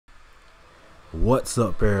What's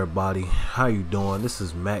up, everybody? How you doing? This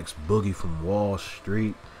is MaxxBoogie from Wall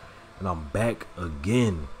Street, and I'm back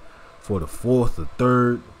again for the fourth or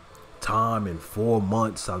third time in 4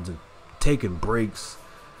 months. I've been taking breaks,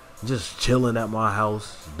 just chilling at my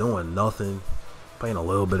house, doing nothing, playing a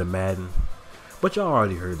little bit of Madden. But y'all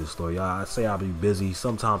already heard this story. I say I'll be busy.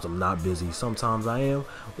 Sometimes I'm not busy. Sometimes I am.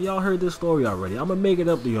 But y'all heard this story already. I'm gonna make it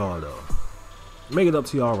up to y'all though. Make it up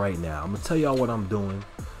to y'all right now. I'm gonna tell y'all what I'm doing.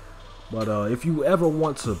 But if you ever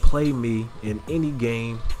want to play me in any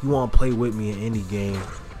game, you want to play with me in any game,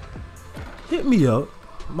 hit me up.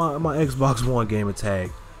 My Xbox One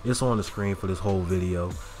Gamertag, it's on the screen for this whole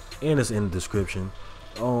video, and it's in the description.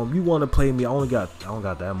 You want to play me? I don't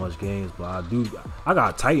got that much games, but I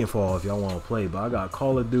got Titanfall if y'all want to play. But I got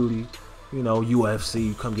Call of Duty, you know, UFC.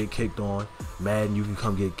 You come get kicked on. Madden, you can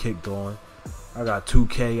come get kicked on. I got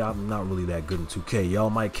 2K. I'm not really that good in 2K. Y'all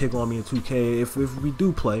might kick on me in 2K if we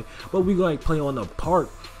do play, but we like play on the park,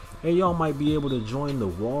 and y'all might be able to join the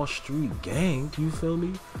Wall Street gang. You feel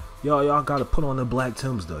me? Y'all gotta put on the black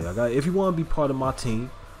Tims though. Y'all got, if you want to be part of my team,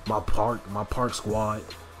 my park squad,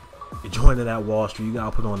 joining that Wall Street, you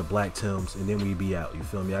gotta put on the black Tims, and then we be out. You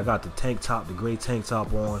feel me? I got the tank top, the gray tank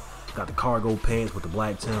top on. Got the cargo pants with the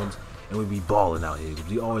black Tims, and we be balling out here.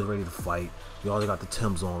 We always ready to fight. We always got the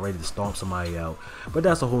Timbs on, ready to stomp somebody out. But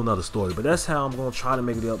that's a whole nother story. But that's how I'm gonna try to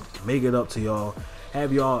make it up to y'all.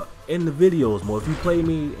 Have y'all in the videos more. If you play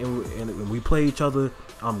me and we play each other,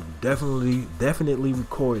 I'm definitely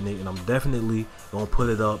recording it, and I'm definitely gonna put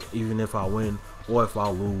it up, even if I win or if I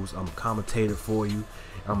lose. I'm commentating for you.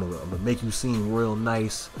 I'm gonna make you seem real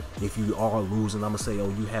nice. If you are losing, I'm gonna say,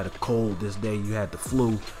 oh, you had a cold this day, you had the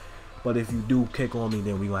flu. But if you do kick on me,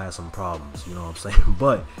 then we gonna have some problems. You know what I'm saying?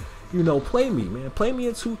 But you know, play me, man. Play me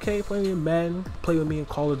in 2K, play me in Madden, play with me in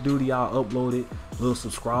Call of Duty. I'll upload it. Little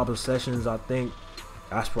subscriber sessions, I think.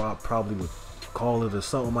 That's probably would call it or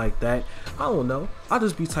something like that. I don't know. I'll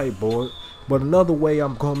just be tight bored. But another way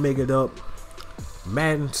I'm gonna make it up,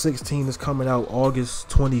 Madden 16 is coming out August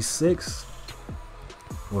 26th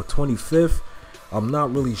or 25th. I'm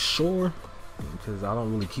not really sure because I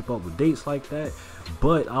don't really keep up with dates like that.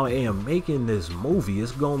 But I am making this movie.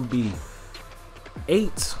 It's gonna be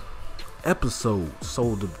 8 episodes.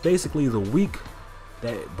 So basically the week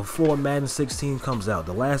that before Madden 16 comes out,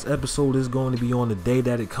 the last episode is going to be on the day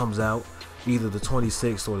that it comes out, either the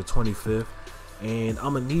 26th or the 25th. And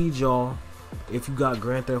I'm gonna need y'all, if you got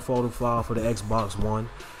Grand Theft Auto 5 for the Xbox One,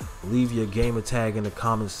 leave your gamer tag in the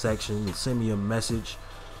comments section and send me a message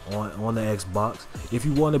on the Xbox. If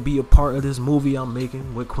you want to be a part of this movie I'm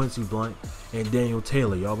making with Quincy Blunt and Daniel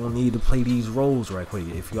Taylor, y'all gonna need to play these roles right quick.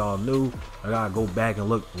 If y'all new, I gotta go back and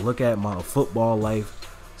look at my football life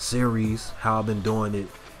series, how I've been doing it,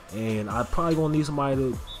 and I probably gonna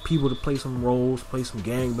need people to play some roles, play some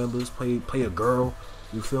gang members, play a girl.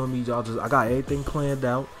 You feel me? Y'all I got everything planned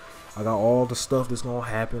out. I got all the stuff that's gonna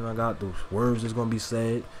happen. I got the words that's gonna be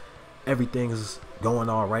said. Everything is going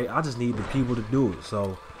all right. I just need the people to do it.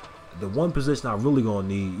 So the one position I really gonna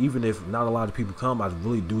need, even if not a lot of people come, I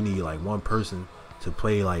really do need like one person to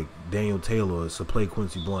play like Daniel Taylor or to play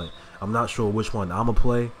Quincy Blunt. I'm not sure which one I'm gonna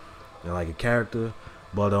play, like a character,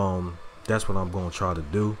 but that's what I'm gonna try to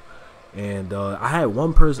do. And I had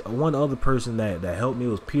one other person that helped me. It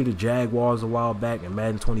was Peter Jaguars a while back in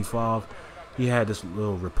Madden 25. He had this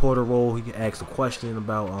little reporter role. He asked a question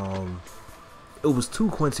about it was to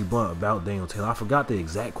Quincy Blunt about Daniel Taylor. I forgot the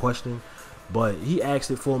exact question, but he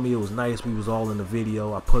asked it for me. It was nice. We was all in the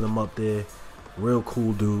video. I put him up there. Real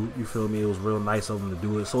cool dude. You feel me? It was real nice of him to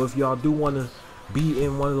do it. So if y'all do want to be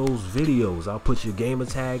in one of those videos, I'll put your gamer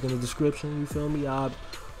tag in the description. You feel me? I'll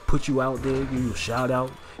put you out there, give you a shout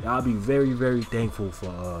out. I'll be very thankful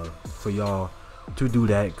for y'all to do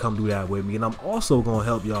that. Come do that with me. And I'm also gonna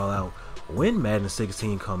help y'all out when Madden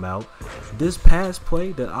 16 come out. This pass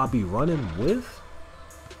play that I'll be running with,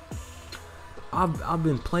 I've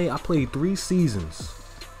been playing. I played 3 seasons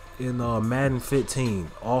in Madden 15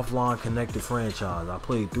 offline connected franchise. I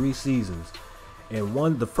played 3 seasons, and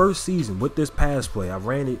the first season with this pass play, I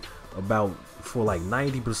ran it for like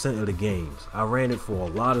 90% of the games. I ran it for a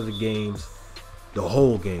lot of the games, the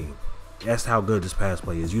whole game. That's how good this pass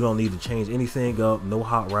play is. You don't need to change anything up. No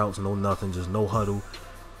hot routes, no nothing. Just no huddle.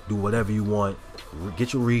 Do whatever you want.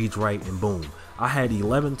 Get your reads right, and boom. I had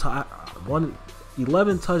 11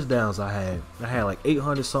 touchdowns. I had like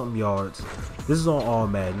 800 something yards. This is on all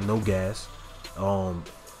Madden, no gas.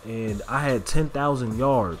 And I had 10,000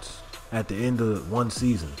 yards at the end of one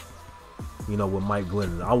season. You know, with Mike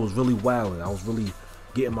Glennon. I was really wilding. I was really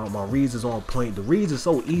getting my reads is on point. The reads is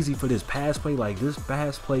so easy for this pass play. Like, this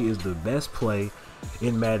pass play is the best play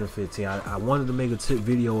in Madden 15. I wanted to make a tip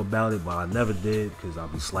video about it, but I never did because I'll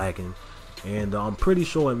be slacking. And I'm pretty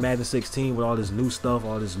sure in Madden 16, with all this new stuff,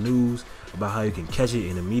 all this news about how you can catch it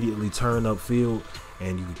and immediately turn upfield,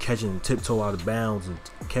 and you can catch it and tiptoe out of bounds and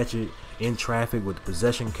catch it in traffic with the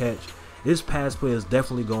possession catch, this pass play is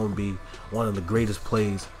definitely going to be one of the greatest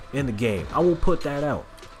plays in the game. I will put that out.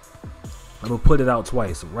 I'm going to put it out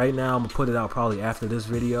twice. Right now, I'm going to put it out probably after this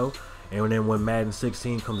video, and then when Madden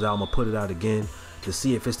 16 comes out, I'm going to put it out again to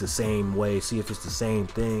see if it's the same way, see if it's the same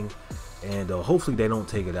thing. And hopefully they don't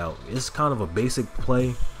take it out. It's kind of a basic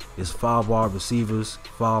play. It's 5 wide receivers,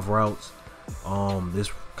 5 routes.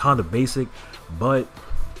 It's kind of basic, but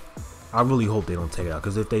I really hope they don't take it out,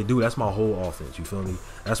 because if they do, that's my whole offense. You feel me?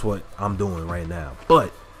 That's what I'm doing right now.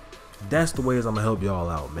 But that's the ways I'm gonna help y'all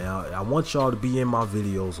out, man. I want y'all to be in my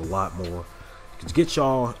videos a lot more, get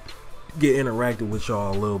interactive with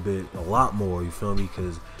y'all a lot more. You feel me?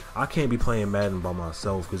 Because I can't be playing Madden by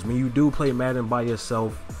myself. Because when you do play Madden by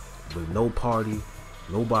yourself, with no party,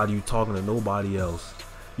 nobody, you talking to nobody else,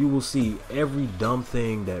 you will see every dumb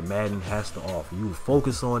thing that Madden has to offer. You will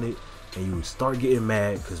focus on it and you will start getting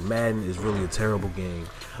mad, because Madden is really a terrible game.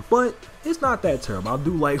 But it's not that terrible. I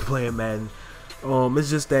do like playing Madden. It's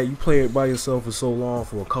just that you play it by yourself for so long,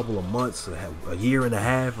 for a couple of months, a year and a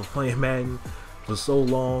half of playing Madden for so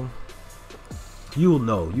long, you'll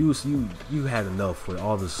know you had enough with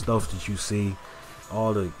all the stuff that you see,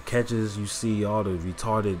 all the catches you see, all the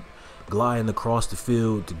retarded gliding across the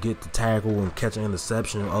field to get the tackle and catch an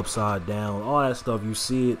interception upside down, all that stuff. You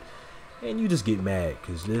see it and you just get mad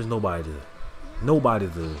because there's nobody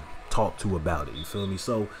to talk to about it. You feel me?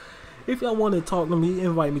 So if y'all want to talk to me,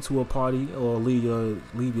 invite me to a party or leave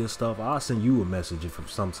your stuff. I'll send you a message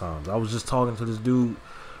sometimes. I was just talking to this dude,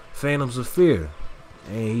 Phantoms of Fear,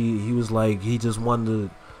 and he was like, he just won the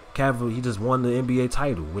NBA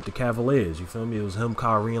title with the Cavaliers. You feel me? It was him,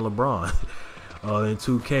 Kyrie, and LeBron in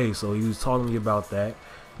 2K. So he was telling me about that.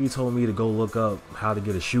 He told me to go look up how to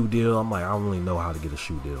get a shoe deal. I'm like, I don't really know how to get a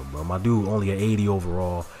shoe deal, bro. My dude only an 80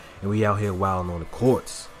 overall, and we out here wilding on the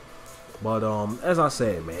courts. But as I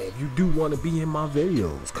said, man, if you do want to be in my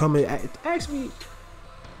videos, come in, ask me.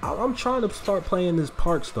 I'm trying to start playing this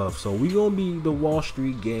park stuff. So we gonna be the Wall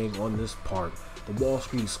Street gang on this park, the Wall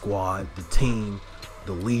Street squad, the team,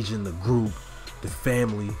 the Legion, the group, the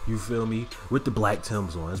family, you feel me, with the black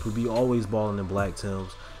Timbs on. This would be always balling in black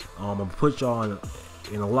Timbs. I'm gonna put y'all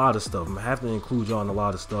in a lot of stuff. I'm gonna have to include y'all in a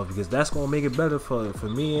lot of stuff, because that's gonna make it better for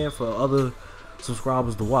me and for other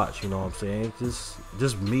subscribers to watch. You know what I'm saying?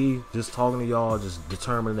 Just me just talking to y'all, just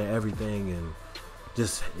determining everything, and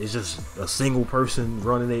it's just a single person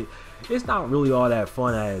running it. It's not really all that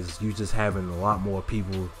fun as you just having a lot more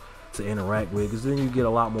people to interact with, because then you get a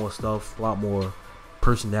lot more stuff, a lot more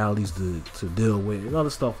personalities to deal with, and other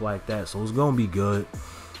stuff like that. So it's gonna be good.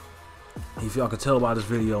 If y'all could tell by this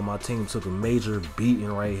video, my team took a major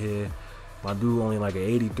beating right here. My dude only like an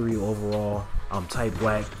 83 overall. I'm type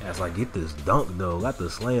black as I get this dunk though. Got the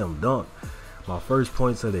slam dunk, my first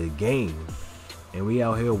points of the game, and we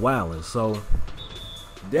out here wilding. So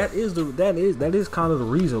that is kind of the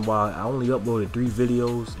reason why I only uploaded 3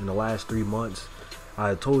 videos in the last 3 months.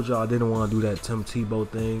 I told y'all I didn't want to do that Tim Tebow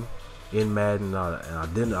thing in Madden,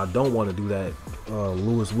 and I don't want to do that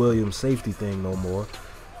Lewis Williams safety thing no more,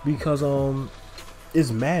 because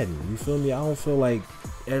it's Madden. You feel me? I don't feel like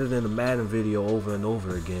editing a Madden video over and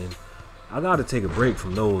over again. I gotta take a break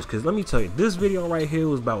from those, because let me tell you, this video right here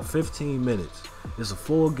was about 15 minutes. It's a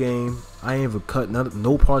full game. I ain't even cut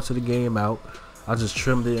no parts of the game out. I just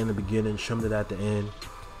trimmed it in the beginning, trimmed it at the end.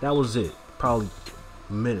 That was it. Probably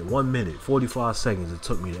 1 minute 45 seconds it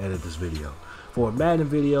took me to edit this video. For a Madden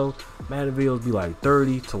videos be like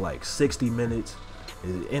 30 to like 60 minutes,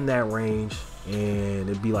 in that range, and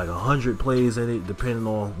it'd be like 100 plays in it depending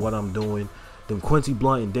on what I'm doing. Them Quincy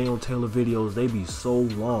Blunt and Daniel Taylor videos, they be so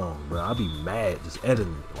long, bro. I'd be mad just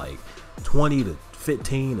editing it. Like 20 to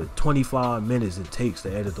 15 to 25 minutes it takes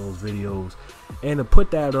to edit those videos, and to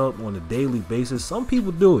put that up on a daily basis. Some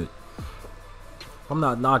people do it. I'm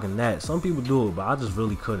not knocking that. Some people do it, but I just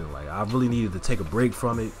really couldn't. Like, I really needed to take a break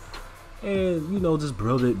from it, and, you know, just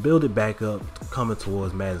build it back up coming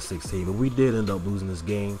towards Madden 16. But we did end up losing this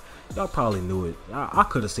game. Y'all probably knew it. I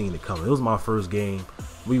could have seen it coming. It was my first game.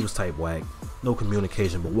 We was type whack. No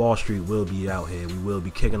communication, but Wall Street will be out here. We will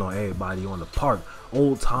be kicking on everybody on the park.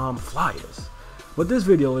 Old time Flyers. But this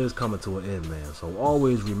video is coming to an end, man. So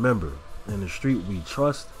always remember, in the street we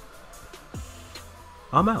trust.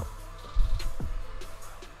 I'm out.